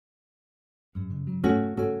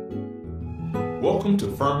Welcome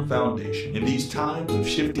to Firm Foundation. In these times of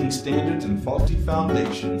shifting standards and faulty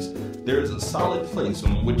foundations, there is a solid place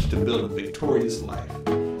on which to build a victorious life.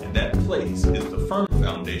 And that place is the firm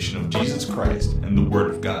foundation of Jesus Christ and the Word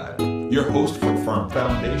of God. Your host for Firm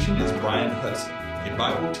Foundation is Bryan Hudson, a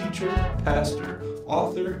Bible teacher, pastor,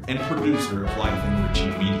 author, and producer of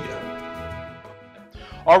life-enriching media.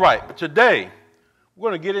 All right, today we're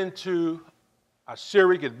going to get into our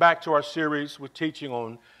series, get back to our series. We're teaching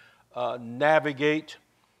on navigate,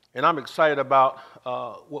 and I'm excited about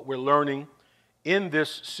what we're learning in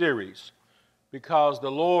this series because the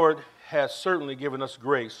Lord has certainly given us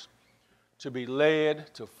grace to be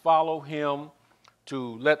led, to follow Him,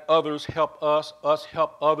 to let others help us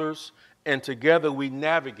help others, and together we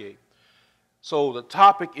navigate. So the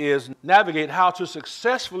topic is navigate, how to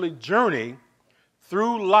successfully journey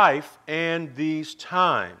through life and these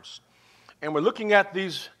times. And we're looking at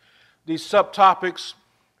these subtopics: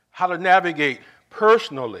 how to navigate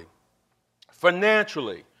personally,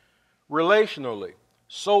 financially, relationally,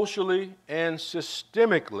 socially, and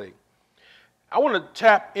systemically. I want to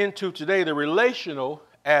tap into today the relational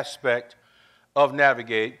aspect of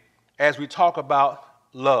navigate as we talk about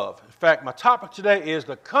love. In fact, my topic today is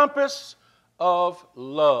the compass of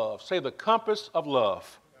love. Say the compass of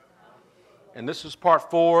love. And this is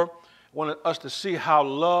part 4. I want us to see how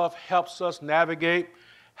love helps us navigate,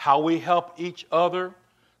 how we help each other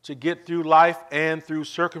to get through life and through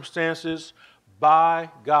circumstances by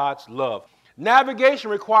God's love. Navigation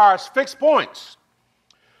requires fixed points.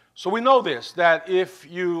 So we know this, that if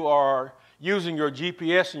you are using your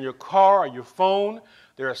GPS in your car or your phone,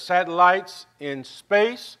 there are satellites in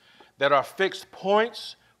space that are fixed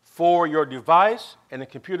points for your device, and the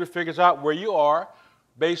computer figures out where you are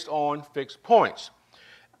based on fixed points.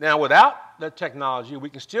 Now, without the technology, we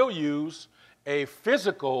can still use a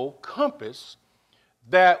physical compass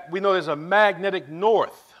that we know there's a magnetic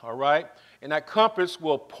north, all right? And that compass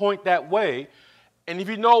will point that way. And if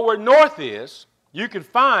you know where north is, you can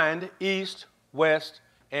find east, west,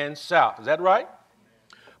 and south. Is that right?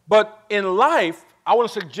 But in life, I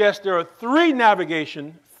want to suggest there are 3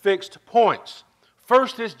 navigation fixed points.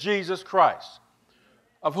 First is Jesus Christ,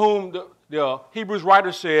 of whom the Hebrews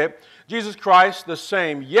writer said, Jesus Christ the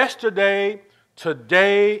same yesterday,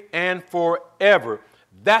 today, and forever.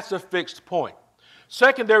 That's a fixed point.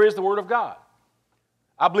 Second, there is the Word of God.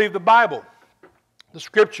 I believe the Bible, the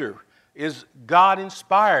Scripture, is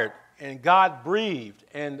God-inspired and God-breathed,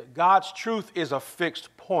 and God's truth is a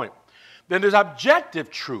fixed point. Then there's objective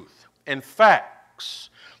truth and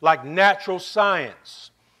facts, like natural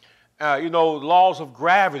science, laws of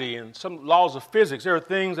gravity and some laws of physics. There are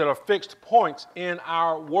things that are fixed points in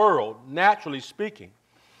our world, naturally speaking.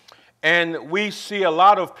 And we see a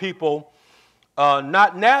lot of people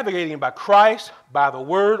not navigating by Christ, by the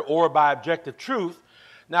Word, or by objective truth.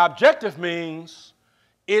 Now, objective means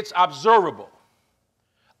it's observable.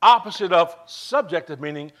 Opposite of subjective,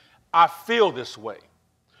 meaning I feel this way.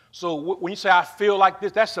 So when you say I feel like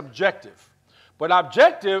this, that's subjective. But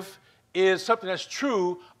objective is something that's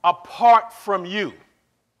true apart from you.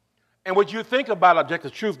 And what you think about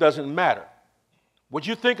objective truth doesn't matter. What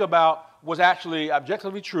you think about was actually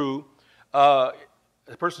objectively true. The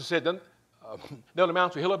person said, they'll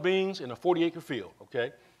amount to a hill of beans in a 40-acre field,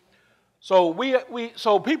 okay? So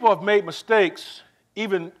so people have made mistakes,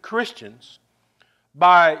 even Christians,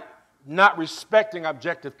 by not respecting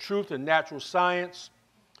objective truth and natural science.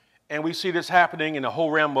 And we see this happening in the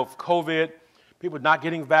whole realm of COVID. People not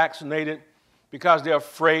getting vaccinated because they're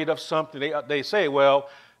afraid of something. They say, well,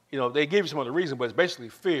 they give you some of the reason, but it's basically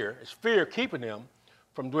fear. It's fear keeping them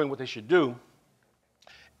from doing what they should do.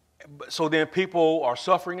 So then people are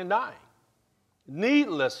suffering and dying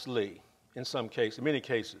needlessly in some cases, in many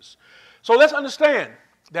cases. So let's understand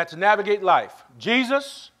that to navigate life,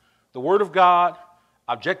 Jesus, the Word of God,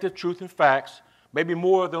 objective truth and facts, maybe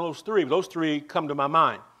more than those 3, but those 3 come to my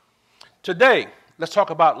mind. Today, let's talk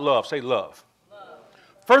about love. Say love.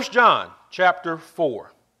 1 John chapter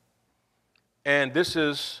 4. And this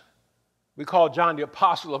is, we call John the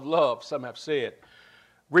apostle of love, some have said.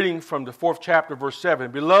 Reading from the 4th chapter, verse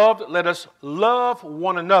 7. Beloved, let us love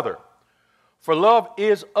one another, for love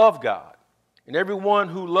is of God. And everyone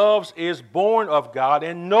who loves is born of God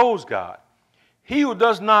and knows God. He who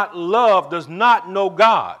does not love does not know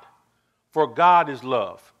God, for God is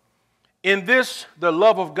love. In this, the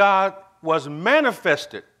love of God was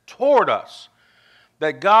manifested toward us,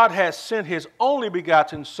 that God has sent His only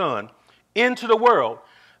begotten Son into the world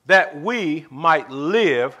that we might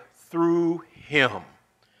live through Him.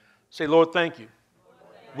 Say, Lord, thank you.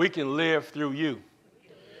 We can live through you.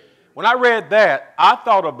 When I read that, I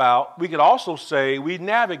thought about, we could also say we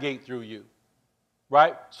navigate through you.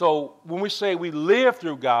 right? So when we say we live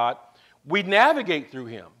through God, we navigate through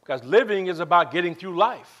him, because living is about getting through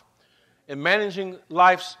life and managing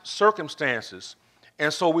life's circumstances.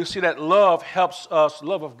 And so we see that love helps us,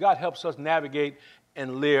 love of God helps us navigate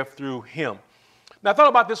and live through him. Now, I thought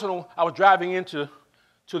about this when I was driving into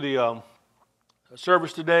the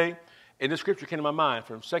service today, and this scripture came to my mind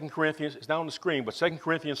from 2 Corinthians. It's not on the screen, but 2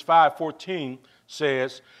 Corinthians 5:14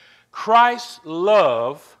 says, Christ's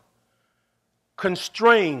love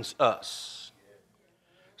constrains us.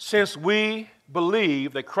 Since we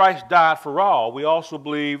believe that Christ died for all, we also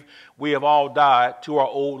believe we have all died to our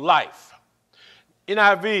old life.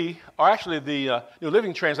 NIV, or actually the New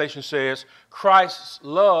Living Translation says, Christ's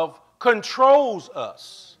love controls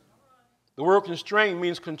us. The word constrain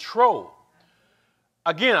means control.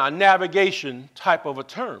 Again, a navigation type of a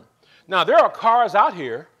term. Now, there are cars out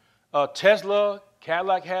here, Tesla,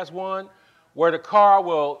 Cadillac has one, where the car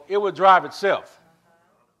will drive itself.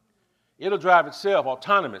 It'll drive itself,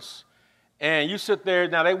 autonomous. And you sit there,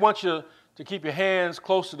 now they want you to keep your hands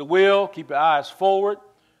close to the wheel, keep your eyes forward.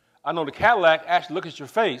 I know the Cadillac actually looks at your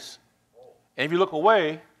face, and if you look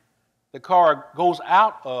away, the car goes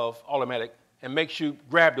out of automatic and makes you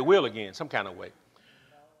grab the wheel again, some kind of way.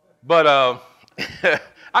 But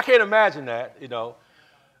I can't imagine that, you know.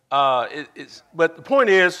 But the point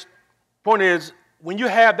is, when you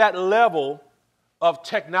have that level of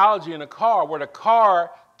technology in a car, where the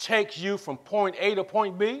car takes you from point A to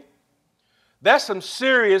point B, that's some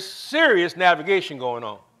serious navigation going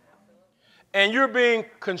on. And you're being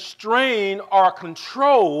constrained or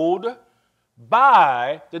controlled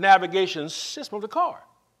by the navigation system of the car.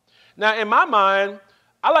 Now, in my mind,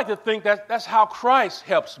 I like to think that that's how Christ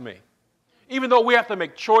helps me. Even though we have to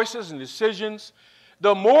make choices and decisions,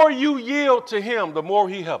 the more you yield to him, the more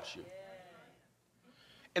he helps you.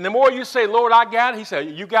 And the more you say, Lord, I got it, he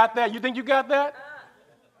said, you got that? You think you got that?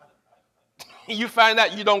 You find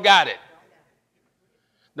out you don't got it.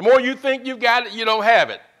 The more you think you got it, you don't have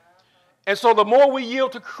it. And so the more we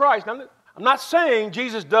yield to Christ, I'm not saying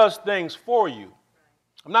Jesus does things for you.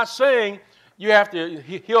 I'm not saying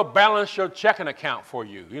he'll balance your checking account for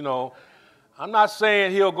you, you know. I'm not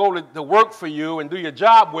saying he'll go to work for you and do your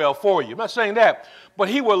job well for you. I'm not saying that. But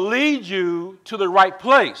he will lead you to the right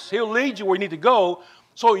place. He'll lead you where you need to go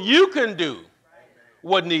so you can do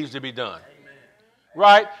what needs to be done.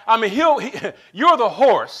 Right? I mean, you're the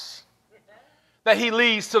horse that he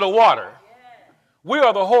leads to the water. We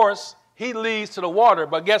are the horse he leads to the water.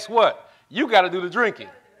 But guess what? You got to do the drinking.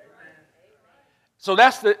 So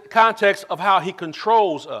that's the context of how he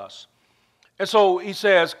controls us. And so he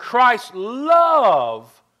says, Christ's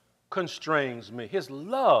love constrains me. His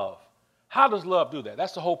love. How does love do that?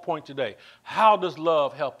 That's the whole point today. How does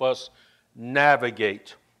love help us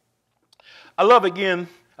navigate? I love it,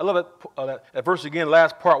 that verse again,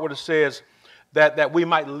 last part, where it says that we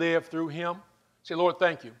might live through him. Say, Lord,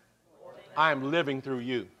 thank you. I am living through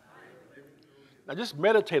you. Now just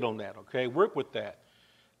meditate on that, okay? Work with that.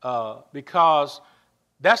 Because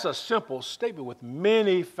that's a simple statement with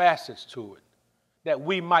many facets to it. That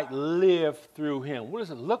we might live through him. What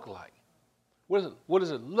does it look like? What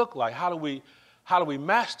does it look like? How do we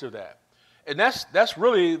master that? And that's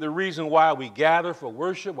really the reason why we gather for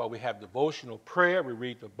worship, why we have devotional prayer, we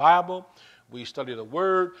read the Bible, we study the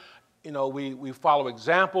Word, you know, we follow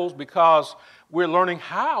examples, because we're learning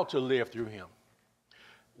how to live through him.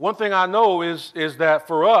 One thing I know is that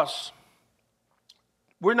for us,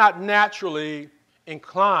 we're not naturally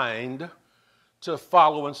inclined to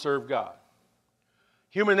follow and serve God.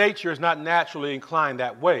 Human nature is not naturally inclined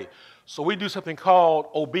that way. So we do something called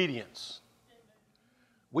obedience.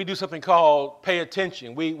 We do something called pay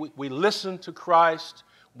attention. We listen to Christ.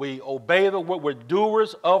 We obey the word. We're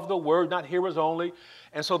doers of the word, not hearers only.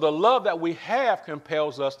 And so the love that we have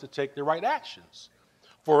compels us to take the right actions.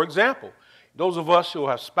 For example, those of us who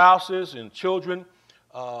have spouses and children,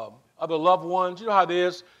 other loved ones, you know how it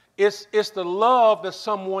is. It's the love that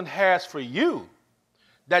someone has for you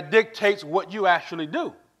that dictates what you actually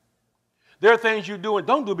do. There are things you do and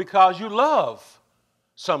don't do because you love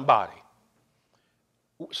somebody.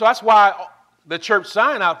 So that's why the church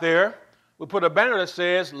sign out there, we put a banner that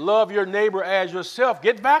says, love your neighbor as yourself,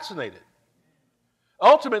 get vaccinated.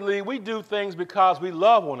 Ultimately, we do things because we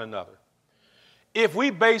love one another. If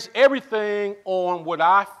we base everything on what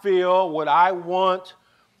I feel, what I want,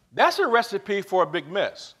 that's a recipe for a big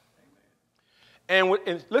mess. And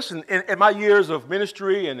listen, in my years of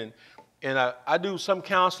ministry, and I do some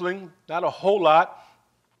counseling, not a whole lot.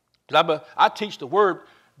 I teach the word.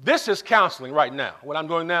 This is counseling right now, what I'm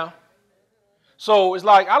doing now. So it's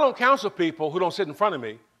like I don't counsel people who don't sit in front of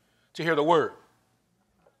me to hear the word.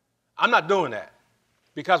 I'm not doing that.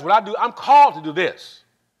 Because what I do, I'm called to do this.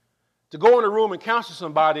 To go in a room and counsel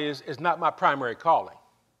somebody is not my primary calling.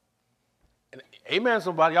 And, amen,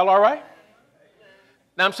 somebody. Y'all all right?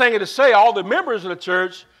 Now, I'm saying it to say all the members of the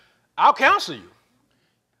church, I'll counsel you.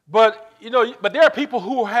 But, but there are people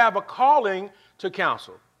who have a calling to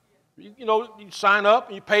counsel. You sign up,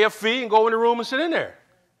 and you pay a fee, and go in the room and sit in there.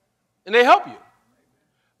 And they help you.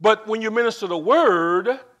 But when you minister the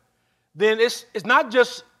word, then it's not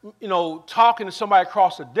just, talking to somebody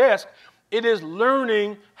across the desk. It is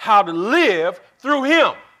learning how to live through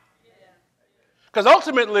him. Because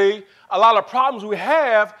ultimately, a lot of problems we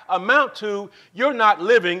have amount to you're not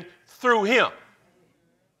living through him.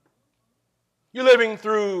 You're living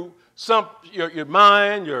through your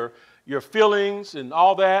mind, your feelings, and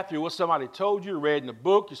all that, through what somebody told you, read in a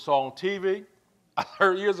book, you saw on TV. I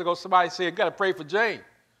heard years ago somebody say, you got to pray for Jane.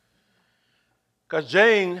 Because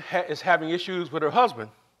Jane is having issues with her husband.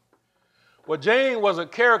 Well, Jane was a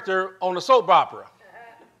character on a soap opera.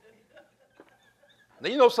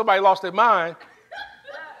 Now, somebody lost their mind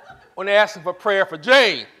when they asked for prayer for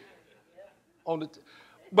Jane.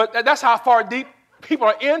 But that's how far deep people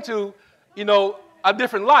are into, a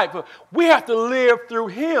different life. But we have to live through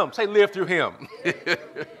him. Say, live through him.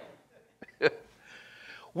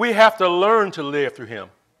 We have to learn to live through him.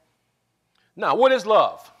 Now, what is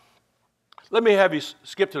love? Let me have you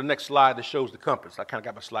skip to the next slide that shows the compass. I kind of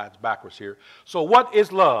got my slides backwards here. So what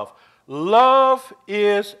is love? Love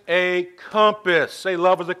is a compass. Say,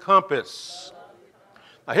 love is a compass.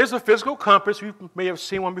 Now, here's a physical compass. You may have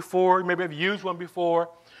seen one before. You maybe have used one before.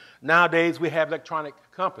 Nowadays, we have electronic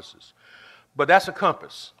compasses. But that's a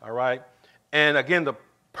compass, all right? And again, the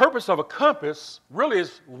purpose of a compass really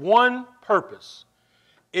is one purpose,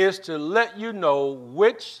 is to let you know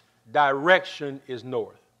which direction is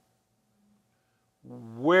north.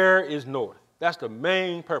 Where is north? That's the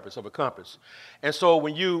main purpose of a compass. And so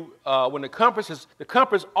when the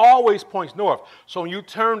compass always points north. So when you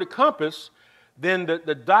turn the compass, then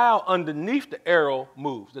the dial underneath the arrow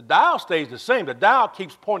moves. The dial stays the same. The dial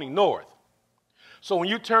keeps pointing north. So when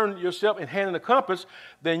you turn yourself and hand in the compass,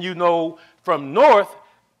 then you know from north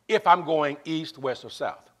if I'm going east, west, or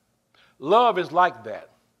south. Love is like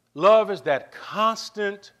that. Love is that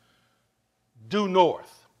constant due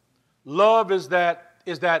north. Love is that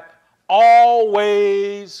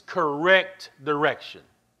always correct direction.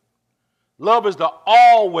 Love is the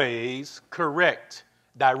always correct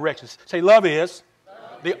direction. Say, love is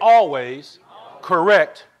the always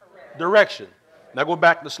correct direction. Now go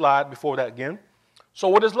back to the slide before that again. So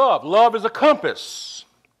what is love? Love is a compass.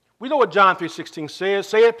 We know what John 3:16 says.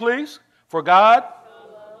 Say it, please. For God,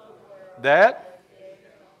 that,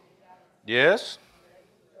 yes,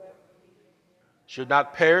 should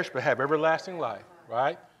not perish but have everlasting life,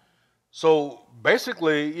 right? So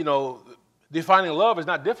basically, defining love is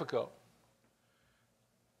not difficult.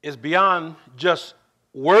 It's beyond just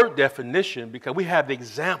word definition because we have the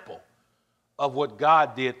example of what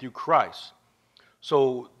God did through Christ.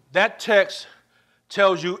 So that text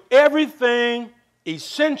tells you everything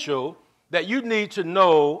essential that you need to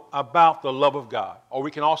know about the love of God, or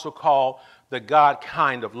we can also call the God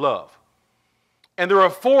kind of love. And there are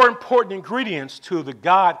 4 important ingredients to the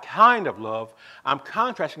God kind of love. I'm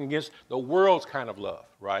contrasting against the world's kind of love,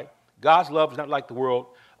 right? God's love is not like the world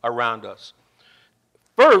around us.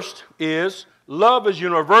 First is love is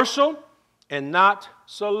universal and not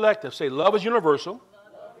selective. Say, love is universal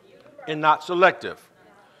and not selective.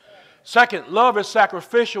 Second, love is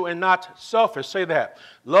sacrificial and not selfish. Say that.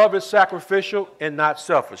 Love is sacrificial and not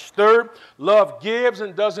selfish. Third, love gives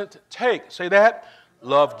and doesn't take. Say that.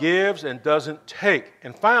 Love gives and doesn't take.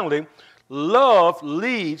 And finally, love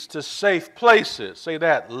leads to safe places. Say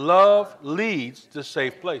that. Love leads to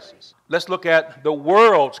safe places. Let's look at the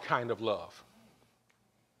world's kind of love.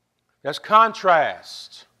 Let's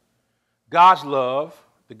contrast God's love,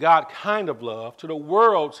 the God kind of love, to the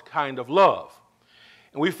world's kind of love.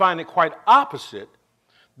 And we find it quite opposite,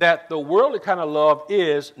 that the worldly kind of love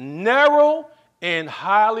is narrow and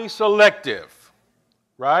highly selective,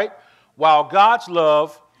 right? While God's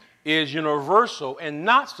love is universal and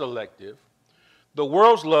not selective, the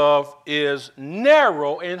world's love is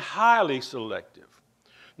narrow and highly selective.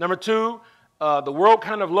 Number 2, the world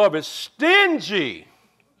kind of love is stingy.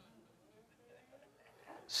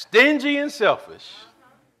 Stingy and selfish.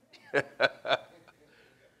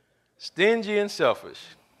 Stingy and selfish.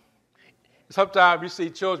 Sometimes you see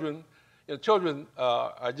children, children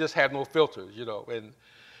just have no filters, and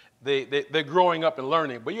they're growing up and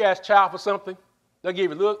learning. But you ask a child for something, they'll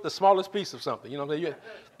give you the smallest piece of something. They're going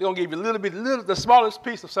to give you the smallest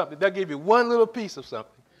piece of something. They'll give you one little piece of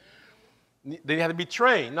something. They have to be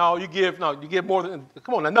trained. You give more than,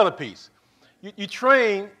 come on, another piece. You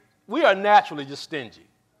train, we are naturally just stingy.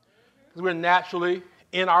 Because we're naturally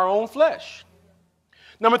in our own flesh.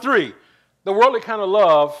 Number 3, the worldly kind of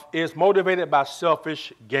love is motivated by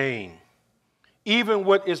selfish gain. Even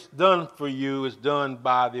what is done for you is done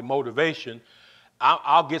by the motivation,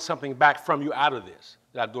 I'll get something back from you out of this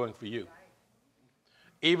that I'm doing for you.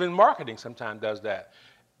 Even marketing sometimes does that.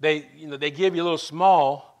 They give you a little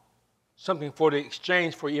small something for the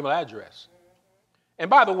exchange for your email address. And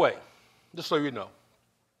by the way, just so you know,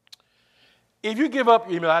 if you give up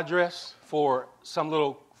your email address for some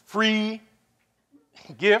little free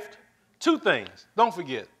gift, 2 things, don't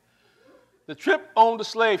forget. The trip on the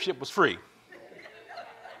slave ship was free.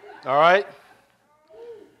 All right?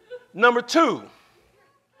 Number 2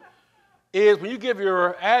 is when you give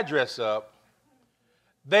your address up,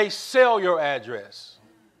 they sell your address.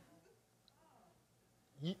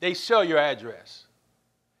 They sell your address.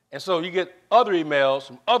 And so you get other emails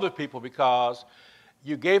from other people because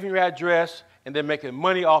you gave them your address and they're making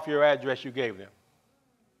money off your address you gave them.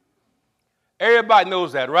 Everybody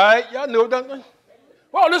knows that, right? Y'all know that.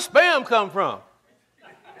 Where all this spam come from?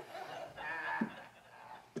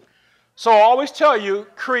 So I always tell you,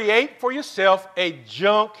 create for yourself a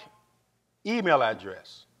junk email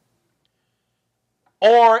address.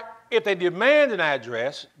 Or if they demand an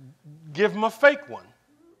address, give them a fake one.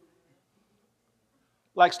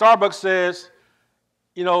 Like Starbucks says,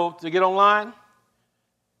 to get online,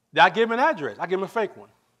 I give them an address. I give them a fake one,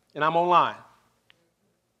 and I'm online.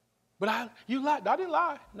 But you lied. I didn't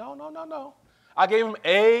lie. No. I gave them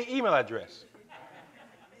a email address.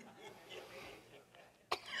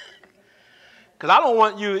 Because I don't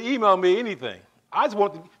want you to email me anything. I just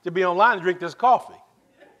want to be online and drink this coffee.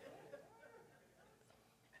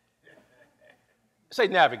 Say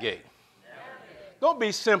navigate. Don't be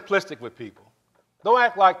simplistic with people. Don't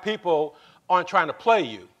act like people aren't trying to play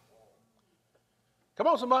you. Come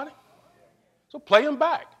on, somebody. So play them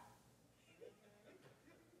back.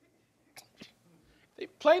 They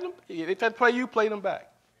try to play you, play them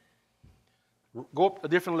back. Go up a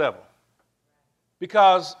different level.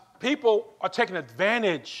 Because people are taking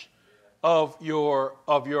advantage of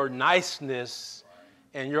your niceness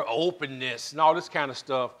and your openness and all this kind of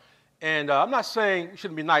stuff. And I'm not saying you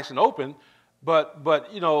shouldn't be nice and open, but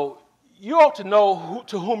you ought to know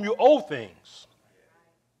to whom you owe things.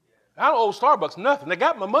 I don't owe Starbucks nothing. They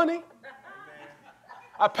got my money.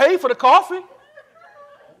 I paid for the coffee.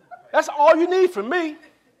 That's all you need from me.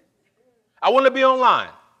 I want to be online.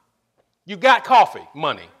 You got coffee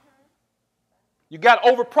money. You got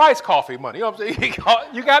overpriced coffee money. You know what I'm saying?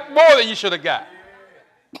 You got more than you should have got.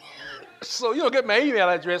 So you don't get my email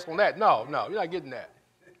address on that. No, you're not getting that.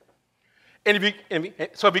 And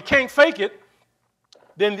if you can't fake it,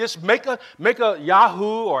 then just make a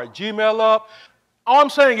Yahoo or a Gmail up. All I'm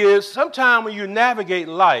saying is, sometimes when you navigate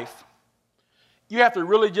life, you have to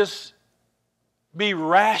really just be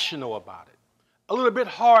rational about it, a little bit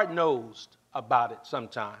hard-nosed about it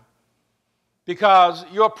sometimes, because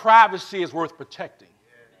your privacy is worth protecting.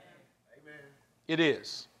 Amen. It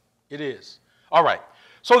is. It is. All right.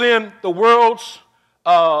 So then the world's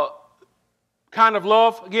kind of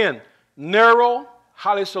love, again, narrow,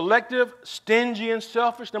 highly selective, stingy, and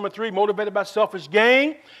selfish. Number 3, motivated by selfish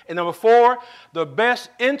gain. And number 4, the best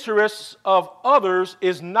interests of others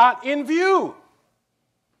is not in view.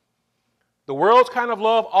 The world's kind of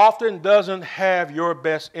love often doesn't have your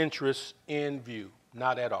best interests in view.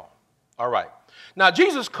 Not at all. All right. Now,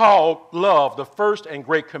 Jesus called love the first and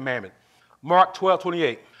great commandment. Mark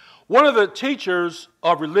 12:28. One of the teachers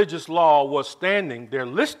of religious law was standing there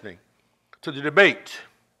listening to the debate.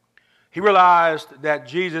 He realized that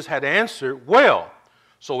Jesus had answered well.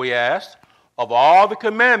 So he asked, of all the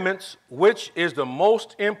commandments, which is the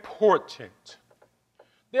most important?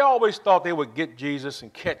 They always thought they would get Jesus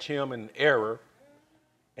and catch him in error.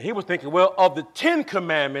 And he was thinking, well, of the 10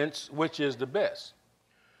 commandments, which is the best?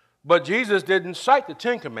 But Jesus didn't cite the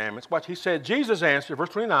 10 commandments. But he said, Jesus answered, verse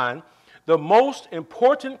 29, the most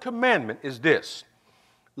important commandment is this.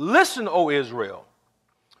 Listen, O Israel,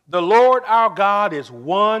 the Lord our God is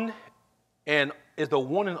one and is the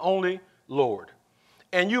one and only Lord.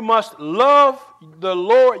 And you must love the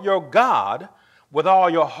Lord your God with all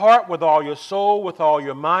your heart, with all your soul, with all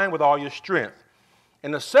your mind, with all your strength.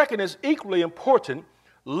 And the second is equally important.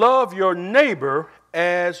 Love your neighbor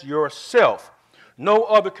as yourself. No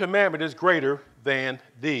other commandment is greater than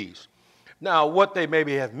these. Now, what they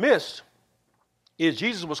maybe have missed is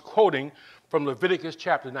Jesus was quoting from Leviticus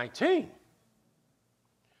chapter 19.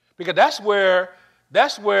 Because that's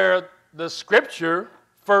where the scripture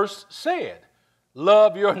first said,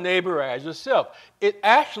 Love your neighbor as yourself. It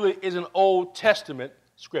actually is an Old Testament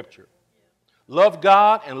scripture. Love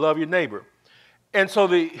God and love your neighbor. And so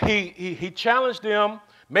he challenged them.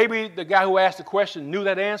 Maybe the guy who asked the question knew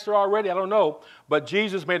that answer already. I don't know. But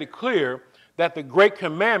Jesus made it clear that the great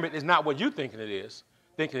commandment is not what you think it is.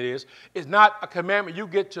 It's not a commandment you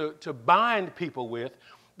get to bind people with.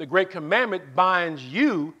 The great commandment binds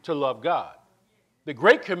you to love God. The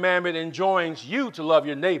great commandment enjoins you to love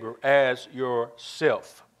your neighbor as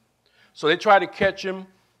yourself. So they tried to catch him.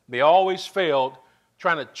 They always failed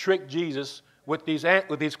trying to trick Jesus with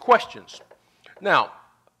these questions. Now,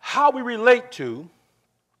 how we relate to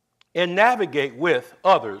and navigate with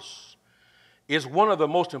others is one of the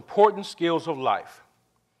most important skills of life.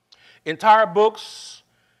 Entire books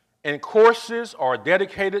and courses are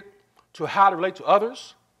dedicated to how to relate to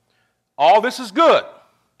others. All this is good,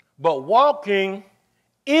 but walking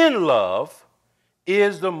in love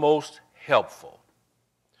is the most helpful.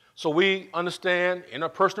 So we understand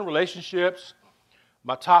interpersonal relationships.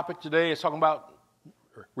 My topic today is talking about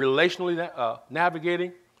relationally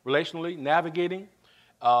navigating.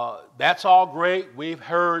 That's all great. We've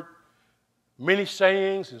heard many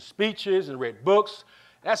sayings and speeches and read books.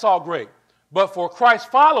 That's all great. But for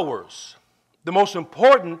Christ followers, the most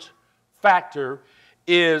important factor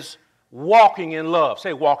is walking in love.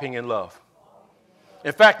 Say walking in love.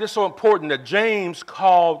 In fact, it's so important that James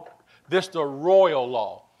called this the royal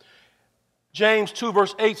law. James 2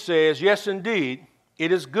 verse 8 says, yes, indeed,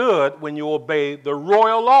 it is good when you obey the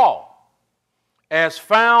royal law. As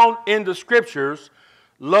found in the scriptures,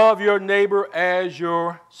 love your neighbor as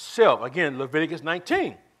yourself. Again, Leviticus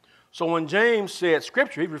 19. So when James said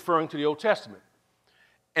scripture, he's referring to the Old Testament.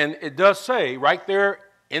 And it does say right there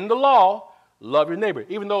in the law, love your neighbor.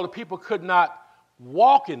 Even though the people could not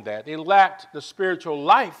walk in that, they lacked the spiritual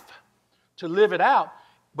life to live it out,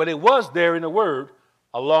 but it was there in the Word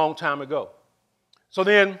a long time ago. So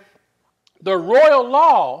then, the royal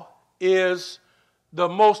law is the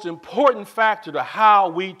most important factor to how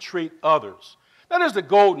we treat others. That is the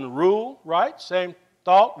golden rule, right? Same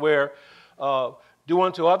thought where do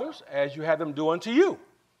unto others as you have them do unto you.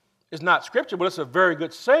 It's not scripture, but it's a very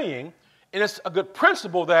good saying, and it's a good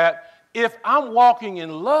principle that if I'm walking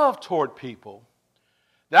in love toward people,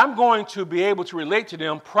 that I'm going to be able to relate to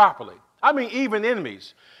them properly. I mean, even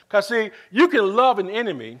enemies. Because, see, you can love an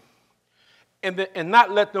enemy and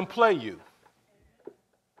not let them play you.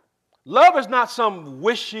 Love is not some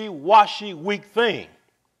wishy-washy, weak thing.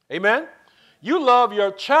 Amen? You love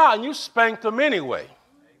your child and you spank them anyway. Amen.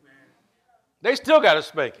 They still got a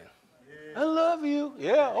spanking. Yeah. I love you.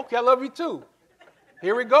 Yeah, okay, I love you too.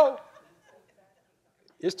 Here we go.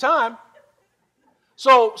 It's time.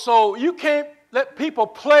 So you can't let people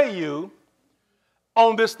play you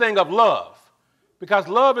on this thing of love, because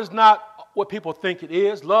love is not what people think it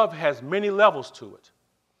is. Love has many levels to it.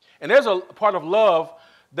 And there's a part of love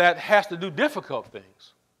that has to do difficult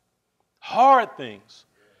things, hard things.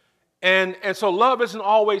 And so love isn't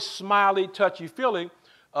always smiley, touchy-feely.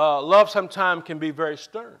 Love sometimes can be very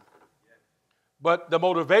stern. But the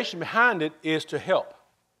motivation behind it is to help,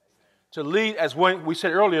 to lead, as when we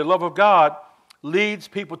said earlier, the love of God leads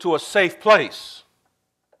people to a safe place,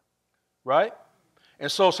 right?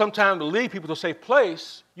 And so sometimes to lead people to a safe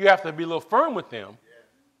place, you have to be a little firm with them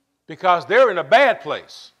because they're in a bad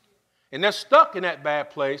place. And they're stuck in that bad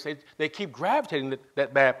place. They keep gravitating to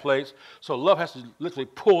that bad place. So love has to literally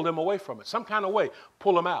pull them away from it. Some kind of way,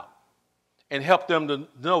 pull them out and help them to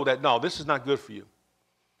know that, no, this is not good for you.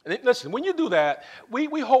 And listen, when you do that,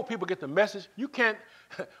 we hope people get the message.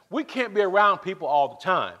 We can't be around people all the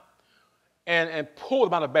time and pull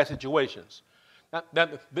them out of bad situations. Now,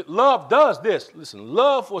 love does this. Listen,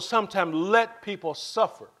 love will sometimes let people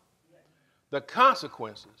suffer the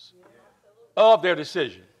consequences of their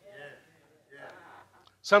decision.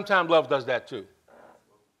 Sometimes love does that too.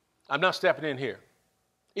 I'm not stepping in here.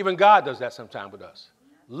 Even God does that sometimes with us.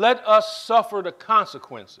 Let us suffer the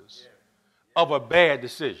consequences of a bad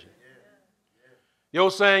decision. The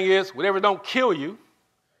old saying is, whatever don't kill you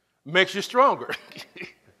makes you stronger.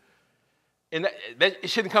 And it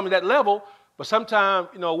shouldn't come to that level, but sometimes,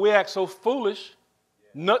 we act so foolish,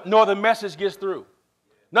 nor the message gets through.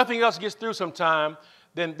 Nothing else gets through sometimes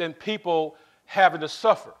than people having to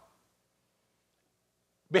suffer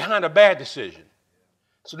behind a bad decision.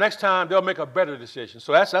 So next time they'll make a better decision.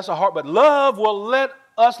 So that's a hard, but love will let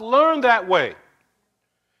us learn that way.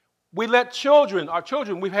 We let our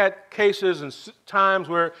children, we've had cases and times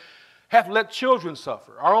where have let children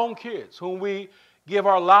suffer, our own kids, whom we give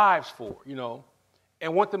our lives for,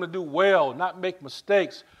 and want them to do well, not make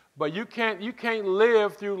mistakes. But you can't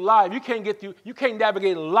live through life. You can't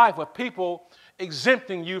navigate life with people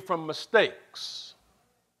exempting you from mistakes.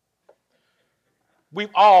 We've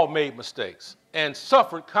all made mistakes and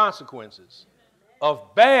suffered consequences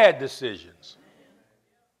of bad decisions.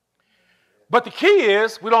 But the key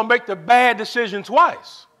is we don't make the bad decision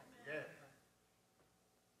twice.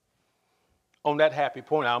 On that happy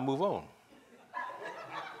point, I'll move on.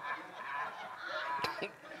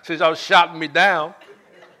 Since y'all shouting me down.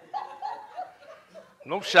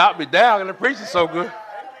 Don't shout me down, and the preaching's so good.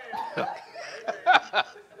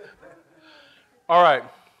 All right.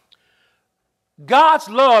 God's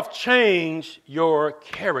love changed your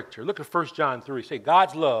character. Look at 1 John 3. Say,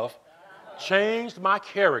 God's love changed my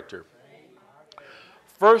character.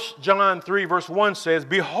 1 John 3 verse 1 says,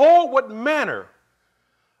 behold what manner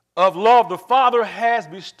of love the Father has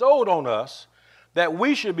bestowed on us, that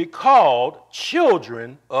we should be called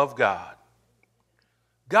children of God.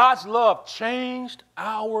 God's love changed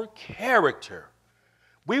our character.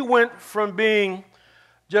 We went from being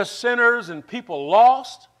just sinners and people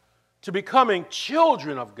lost to becoming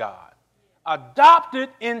children of God, adopted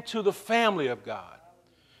into the family of God.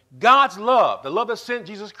 God's love, the love that sent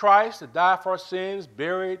Jesus Christ to die for our sins,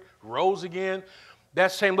 buried, rose again,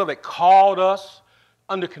 that same love that called us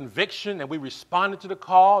under conviction and we responded to the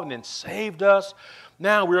call and then saved us.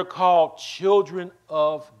 Now we're called children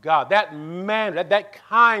of God. That manner, that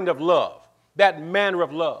kind of love, that manner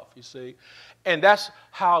of love, you see. And that's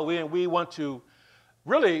how we want to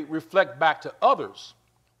really reflect back to others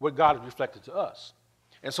what God has reflected to us.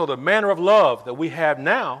 And so the manner of love that we have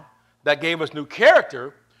now that gave us new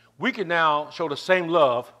character, we can now show the same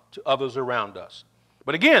love to others around us.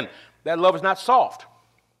 But again, that love is not soft.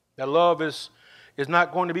 That love is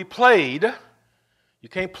not going to be played. You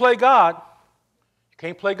can't play God. You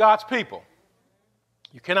can't play God's people.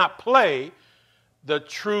 You cannot play the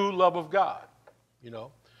true love of God. You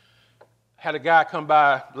know, had a guy come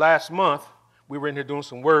by last month. We were in here doing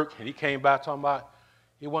some work, and he came by talking about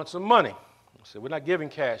he wants some money. I said, we're not giving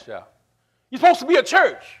cash out. You're supposed to be a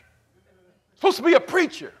church. You're supposed to be a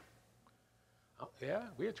preacher. Oh, yeah,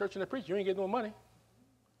 we're a church and a preacher. You ain't getting no money.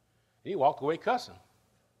 He walked away cussing.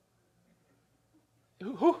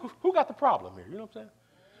 Who got the problem here? You know what I'm saying?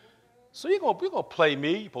 So you're gonna play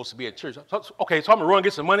me. You're supposed to be at church. Okay, so I'm going to run and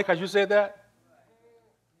get some money because you said that?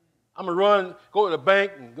 I'm going to run, go to the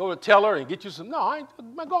bank and go to the teller and get you some. No, I'm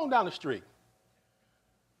going down the street.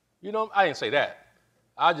 You know, I didn't say that.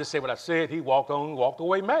 I just said what I said. He walked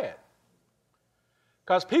away mad.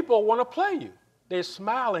 Because people want to play you. They're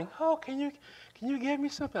smiling. Oh, can you give me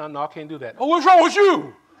something? Oh, no, I can't do that. Oh, what's wrong with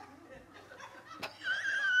you?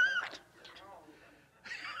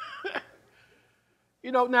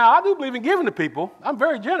 You know, now I do believe in giving to people. I'm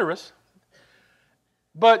very generous.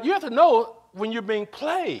 But you have to know when you're being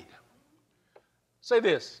played. Say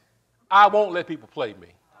this, I won't let people play me.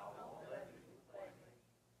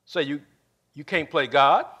 Say you can't play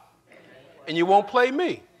God and you won't play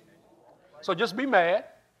me. So just be mad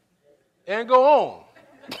and go on.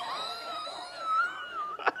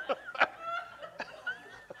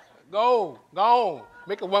 Go on.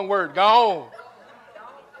 Make it one word, go on.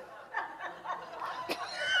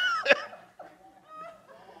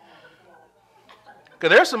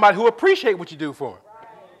 Because there's somebody who appreciates what you do for them.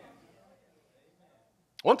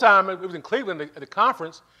 One time, it was in Cleveland at a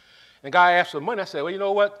conference, and a guy asked for money. I said, well, you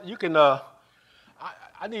know what? You can,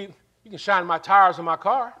 you can shine my tires in my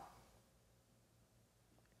car.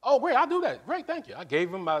 Oh, great, I'll do that. Great, thank you. I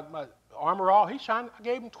gave him my armor all. I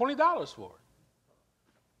gave him $20 for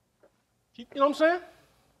it. You know what I'm saying?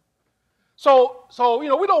 So, you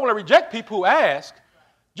know, we don't want to reject people who ask.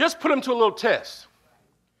 Just put them to a little test.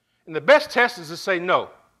 And the best test is to say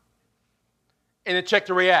no. And then check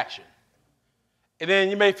the reaction. And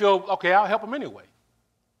then you may feel, okay, I'll help them anyway.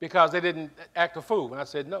 Because they didn't act a fool when I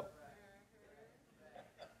said no.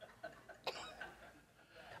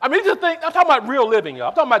 I mean, I'm talking about real living, y'all.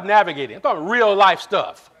 I'm talking about navigating. I'm talking about real life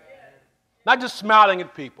stuff. Not just smiling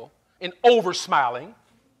at people and over smiling.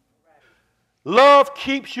 Love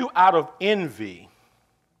keeps you out of envy,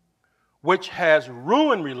 which has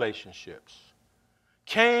ruined relationships.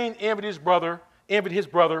 Cain envied his brother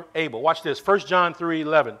Abel. Watch this, 1 John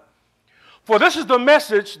 3:11. For this is the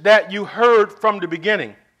message that you heard from the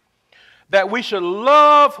beginning, that we should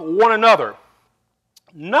love one another,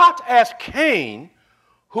 not as Cain,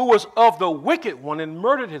 who was of the wicked one and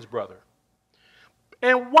murdered his brother.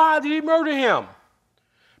 And why did he murder him?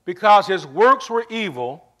 Because his works were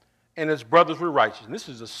evil and his brothers were righteous. And this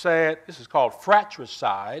is called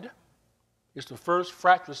fratricide. It's the first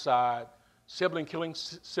fratricide, sibling killing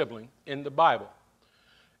sibling in the Bible.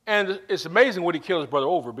 And it's amazing what he killed his brother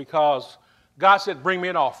over, because God said, bring me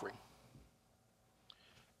an offering.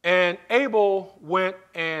 And Abel went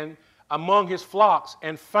and among his flocks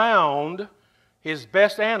and found his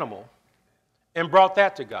best animal and brought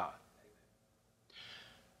that to God.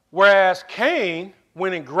 Whereas Cain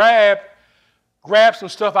went and grabbed some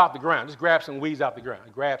stuff out the ground, just grabbed some weeds out the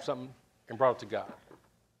ground, grabbed something and brought it to God.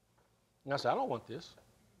 And I said, I don't want this.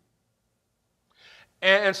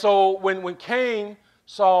 And so when Cain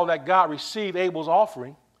saw that God received Abel's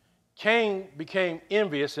offering, Cain became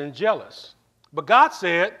envious and jealous. But God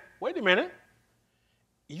said, wait a minute,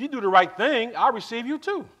 if you do the right thing, I'll receive you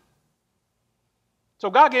too. So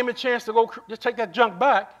God gave him a chance to go just take that junk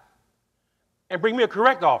back and bring me a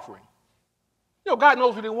correct offering. You know, God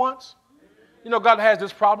knows what he wants. You know, God has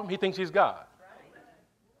this problem. He thinks he's God.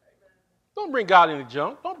 Don't bring God any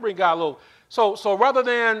junk. Don't bring God a little. So rather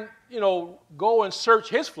than, go and search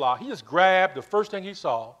his flock, he just grabbed the first thing he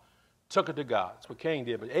saw, took it to God. That's what Cain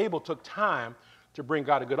did. But Abel took time to bring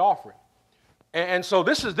God a good offering. And so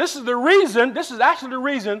this is actually the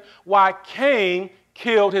reason why Cain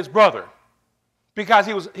killed his brother. Because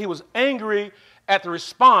he was angry at the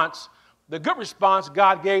response, the good response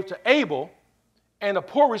God gave to Abel, and the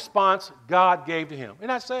poor response God gave to him. Isn't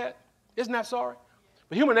that sad? Isn't that sorry?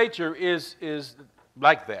 But human nature is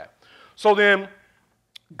like that. So then,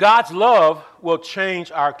 God's love will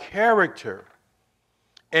change our character.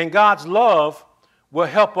 And God's love will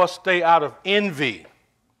help us stay out of envy.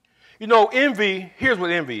 You know, envy, here's what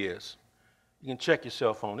envy is. You can check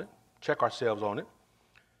yourself on it, check ourselves on it.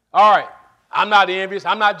 All right, I'm not envious,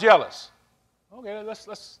 I'm not jealous. Okay, let's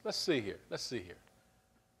see here. Let's see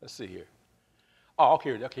here. Oh,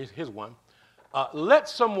 okay, here's one. Let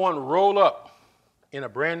someone roll up in a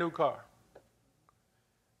brand new car.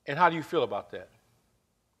 And how do you feel about that?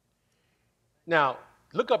 Now,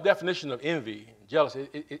 look up definition of envy, jealousy.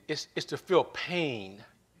 It's to feel pain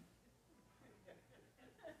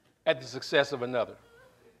at the success of another.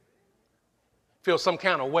 Feel some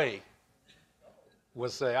kind of way,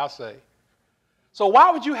 I'll say. So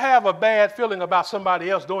why would you have a bad feeling about somebody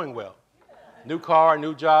else doing well? New car,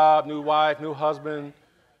 new job, new wife, new husband,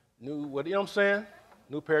 you know what I'm saying?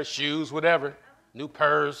 New pair of shoes, whatever, new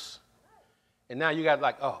purse. And now you got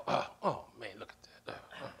like, oh man, look at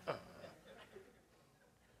that.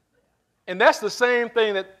 And that's the same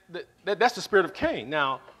thing that's the spirit of Cain.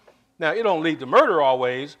 Now it don't lead to murder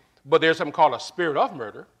always, but there's something called a spirit of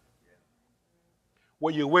murder,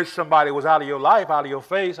 where you wish somebody was out of your life, out of your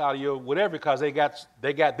face, out of your whatever, because they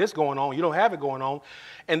got this going on, you don't have it going on.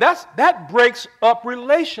 And that breaks up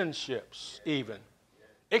relationships even.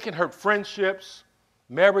 It can hurt friendships,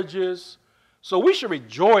 marriages. So we should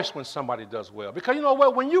rejoice when somebody does well. Because you know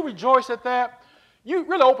what, when you rejoice at that, you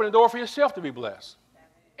really open the door for yourself to be blessed.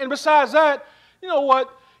 And besides that, you know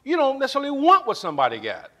what, you don't necessarily want what somebody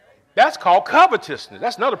got. That's called covetousness.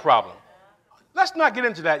 That's another problem. Let's not get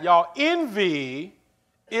into that, y'all. Envy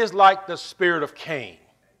is like the spirit of Cain.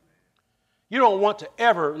 You don't want to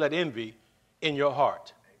ever let envy in your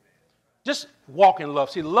heart. Just walk in love.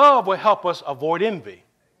 See, love will help us avoid envy.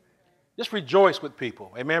 Just rejoice with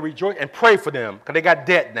people. Amen. Rejoice and pray for them because they got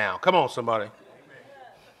debt now. Come on, somebody.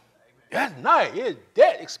 That's nice. Yeah,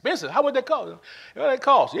 debt, expensive. How would that cost? What they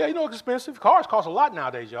cost? Yeah, you know it's expensive. Cars cost a lot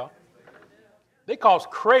nowadays, y'all. They cost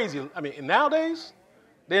crazy. I mean, nowadays,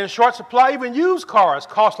 they're in short supply. Even used cars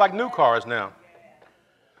cost like new cars now.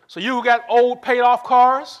 So you who got old paid-off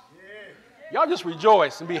cars, y'all just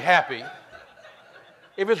rejoice and be happy.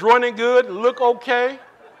 If it's running good, look okay,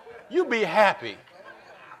 you be happy.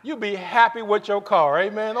 You be happy with your car,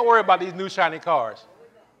 amen? Don't worry about these new shiny cars.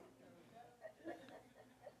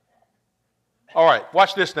 All right,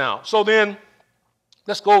 watch this now. So then,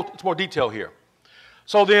 let's go into more detail here.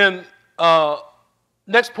 So then,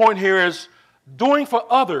 next point here is doing for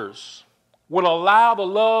others will allow the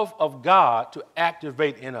love of God to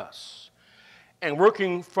activate in us. And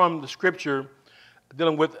working from the scripture,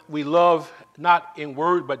 dealing with we love not in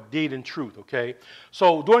word but deed and truth, okay?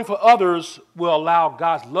 So doing for others will allow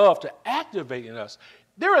God's love to activate in us.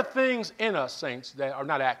 There are things in us, saints, that are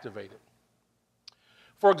not activated.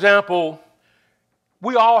 For example,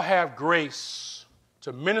 we all have grace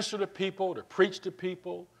to minister to people, to preach the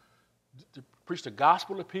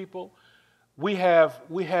gospel to people. We have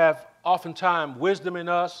oftentimes wisdom in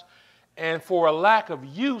us, and for a lack of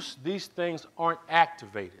use, these things aren't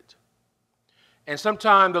activated. And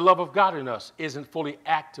sometimes the love of God in us isn't fully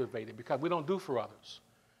activated because we don't do for others.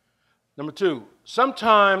 Number two,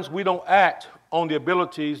 sometimes we don't act on the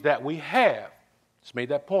abilities that we have. Just made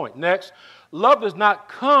that point. Next, love does not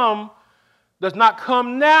come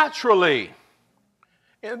naturally.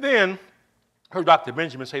 And then, I heard Dr.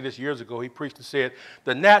 Benjamin say this years ago. He preached and said,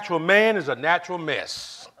 the natural man is a natural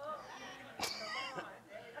mess.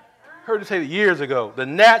 heard it say years ago, the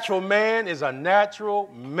natural man is a natural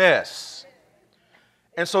mess.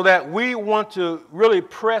 And so that we want to really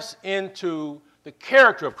press into the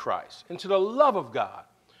character of Christ, into the love of God,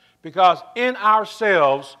 because in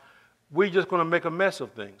ourselves, we're just going to make a mess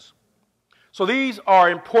of things. So these are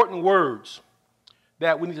important words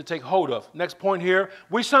that we need to take hold of. Next point here,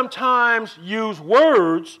 we sometimes use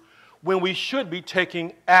words when we should be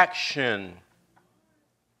taking action.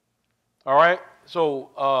 All right, so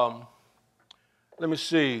let me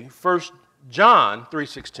see. 1 John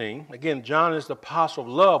 3:16. Again, John is the apostle of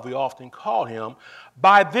love, we often call him.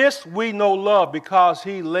 By this we know love, because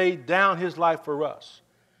he laid down his life for us.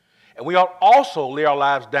 And we ought also lay our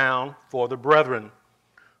lives down for the brethren.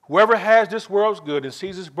 Whoever has this world's good and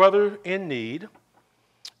sees his brother in need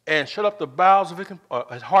and shut up the bowels of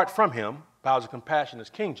his heart from him, bowels of compassion is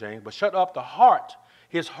King James, but shut up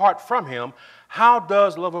his heart from him, how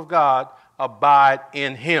does the love of God abide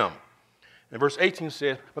in him? And verse 18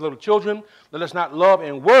 says, my little children, let us not love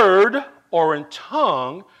in word or in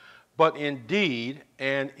tongue, but in deed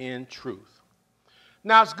and in truth.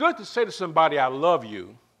 Now, it's good to say to somebody, I love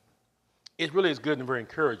you. It really is good and very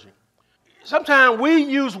encouraging. Sometimes we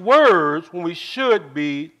use words when we should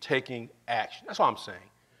be taking action. That's what I'm saying.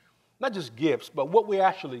 Not just gifts, but what we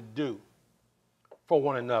actually do for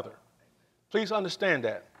one another. Please understand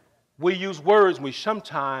that. We use words when we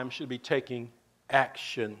sometimes should be taking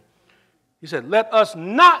action. He said, let us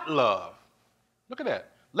not love. Look at that.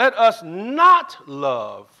 Let us not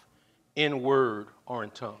love in word or in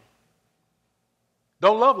tongue.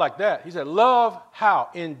 Don't love like that. He said, love how?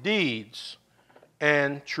 In deeds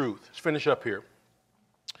and truth. Let's finish up here.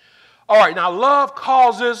 All right, now love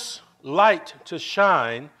causes light to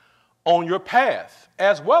shine on your path,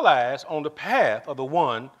 as well as on the path of the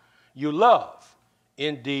one you love,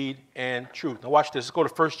 in deed and truth. Now watch this. Let's go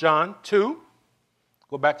to 1 John 2.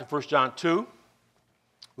 Go back to 1 John 2.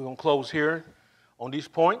 We're going to close here on these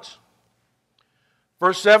points.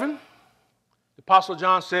 Verse 7, the Apostle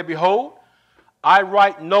John said, behold, I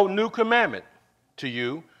write no new commandment to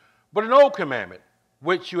you, but an old commandment,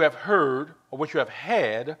 which you have heard or which you have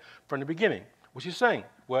had from the beginning. What's he saying?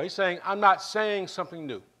 Well, he's saying, I'm not saying something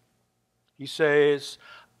new. He says,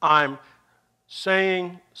 I'm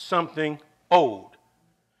saying something old.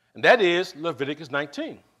 And that is Leviticus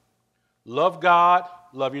 19. Love God,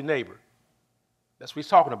 love your neighbor. That's what he's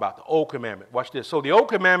talking about, the old commandment. Watch this. So the old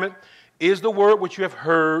commandment is the word which you have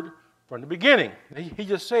heard from the beginning. He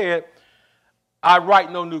just said, I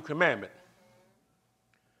write no new commandment.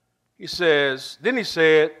 He says, then he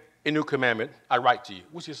said, a new commandment I write to you.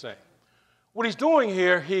 What's he saying? What he's doing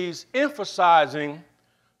here, he's emphasizing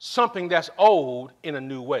something that's old in a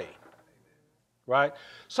new way. Right?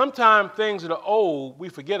 Sometimes things that are old, we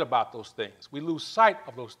forget about those things. We lose sight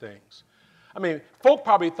of those things. I mean, folk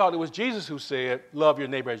probably thought it was Jesus who said, love your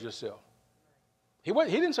neighbor as yourself. He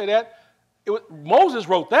didn't say that. Moses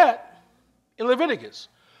wrote that in Leviticus.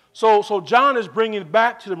 So John is bringing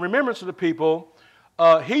back to the remembrance of the people.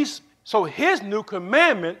 So his new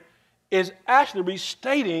commandment is actually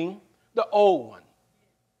restating the old one,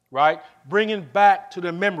 right? Bringing back to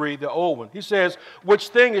the memory the old one. He says, which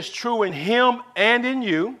thing is true in him and in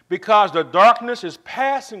you, because the darkness is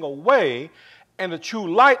passing away and the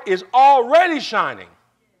true light is already shining.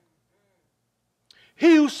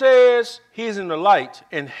 He who says he is in the light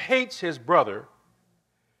and hates his brother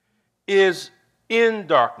is in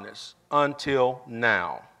darkness until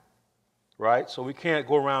now, right? So we can't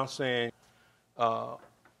go around saying,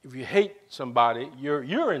 if you hate somebody,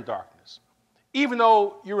 you're in darkness. Even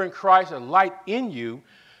though you're in Christ and light in you,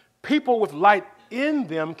 people with light in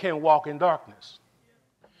them can walk in darkness.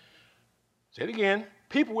 Say it again.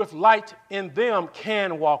 People with light in them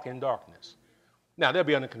can walk in darkness. Now, they'll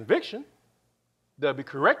be under conviction. They'll be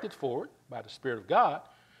corrected for it by the Spirit of God.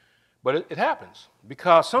 But it happens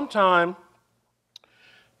because sometimes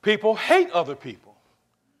people hate other people.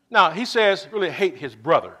 Now, he says really hate his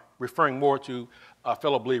brother, referring more to a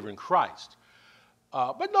fellow believer in Christ.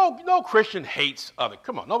 But no Christian hates other.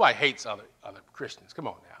 Come on, nobody hates other Christians. Come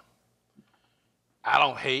on now. I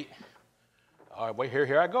don't hate. All right, wait,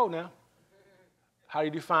 here I go now. How do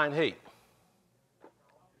you define hate?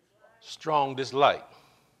 Strong dislike.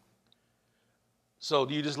 So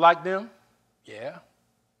do you dislike them? Yeah.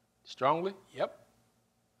 Strongly? Yep.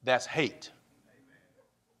 That's hate.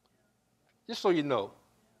 Just so you know,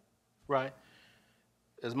 right?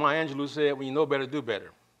 As Maya Angelou said, when you know better, do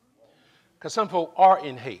better. Because some people are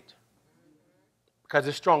in hate because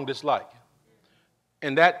it's strong dislike.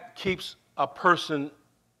 And that keeps a person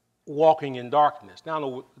walking in darkness. Now, I don't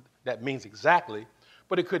know what that means exactly,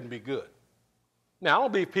 but it couldn't be good. Now, I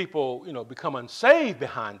don't believe people, become unsaved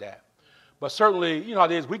behind that. But certainly, you know how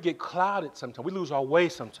it is, we get clouded sometimes. We lose our way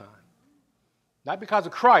sometimes. Not because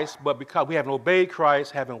of Christ, but because we haven't obeyed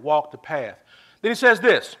Christ, haven't walked the path. Then he says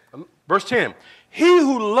this, verse 10, he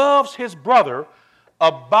who loves his brother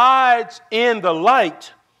abides in the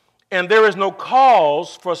light, and there is no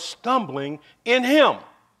cause for stumbling in him.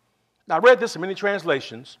 Now, I read this in many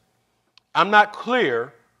translations. I'm not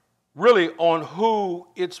clear really on who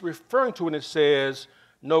it's referring to when it says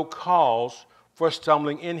no cause for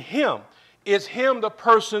stumbling in him. Is him the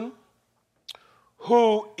person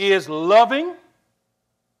who is loving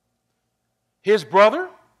his brother,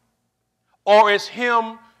 or is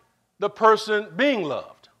him the person being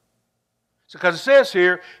loved? Because it says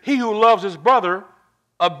here, he who loves his brother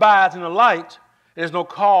abides in the light. There's no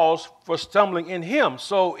cause for stumbling in him.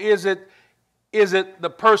 So is it the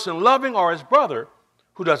person loving or his brother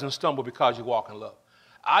who doesn't stumble because you walk in love?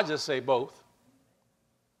 I just say both.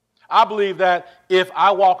 I believe that if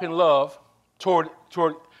I walk in love toward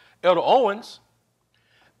Elder Owens,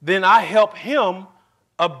 then I help him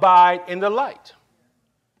abide in the light.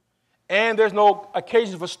 And there's no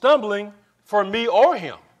occasion for stumbling for me or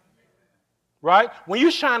him. Right? When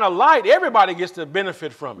you shine a light, everybody gets to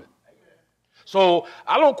benefit from it. So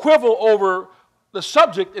I don't quibble over the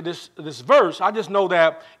subject of this verse. I just know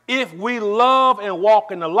that if we love and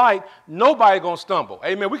walk in the light, nobody's going to stumble.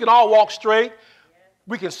 Amen. We can all walk straight.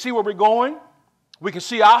 We can see where we're going. We can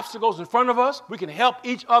see obstacles in front of us. We can help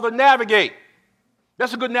each other navigate.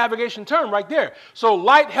 That's a good navigation term right there. So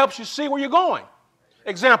light helps you see where you're going.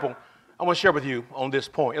 Example, I want to share with you on this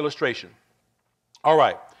point, illustration. All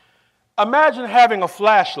right. Imagine having a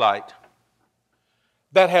flashlight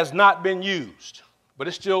that has not been used, but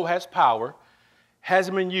it still has power,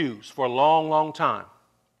 hasn't been used for a long, long time.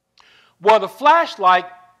 Well, the flashlight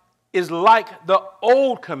is like the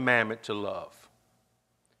old commandment to love.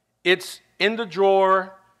 It's in the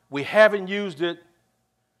drawer. We haven't used it,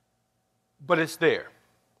 but it's there.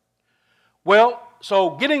 Well,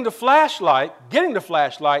 so getting the flashlight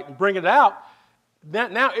and bringing it out,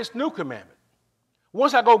 now it's new commandment.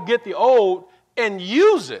 Once I go get the old and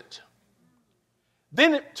use it,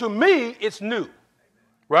 then to me, it's new,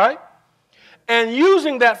 right? And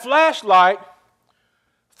using that flashlight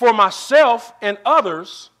for myself and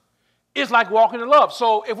others is like walking in love.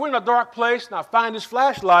 So if we're in a dark place and I find this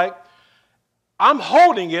flashlight, I'm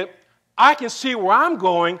holding it, I can see where I'm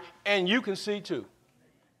going, and you can see too.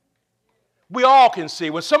 We all can see.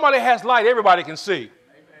 When somebody has light, everybody can see.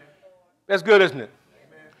 That's good, isn't it?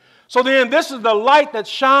 So then this is the light that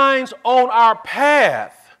shines on our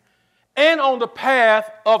path and on the path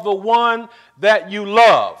of the one that you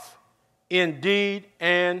love in deed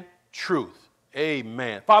and truth.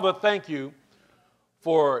 Amen. Father, thank you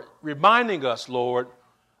for reminding us, Lord,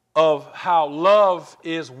 of how love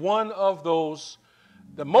is one of those,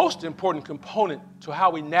 the most important component to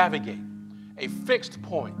how we navigate, a fixed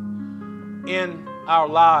point in our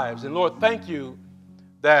lives. And Lord, thank you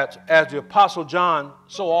that as the Apostle John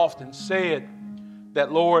so often said,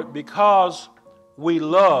 that Lord, because we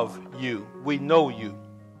love you, we know you,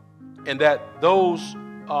 and that those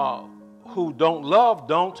who don't love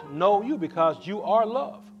don't know you because you are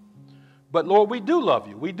love. But Lord, we do love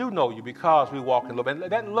you. We do know you because we walk in love. And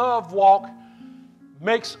that love walk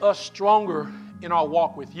makes us stronger in our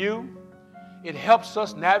walk with you. It helps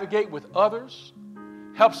us navigate with others,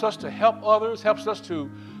 helps us to help others, helps us to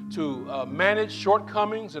manage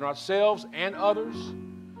shortcomings in ourselves and others,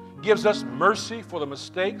 gives us mercy for the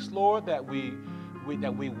mistakes, Lord, that we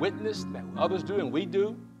witness, that others do and we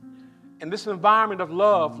do. And this environment of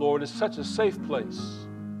love, Lord, is such a safe place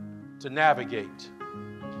to navigate.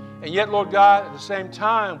 And yet, Lord God, at the same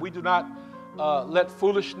time, we do not let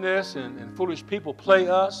foolishness and foolish people play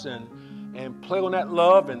us and play on that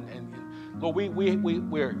love. And Lord,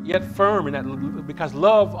 we're yet firm in that, because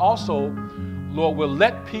love also, Lord, will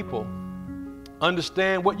let people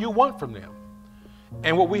understand what you want from them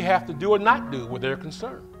and what we have to do or not do where they're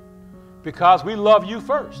concerned. Because we love you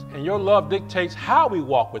first, and your love dictates how we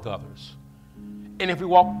walk with others and if we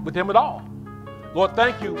walk with them at all. Lord,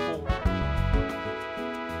 thank you for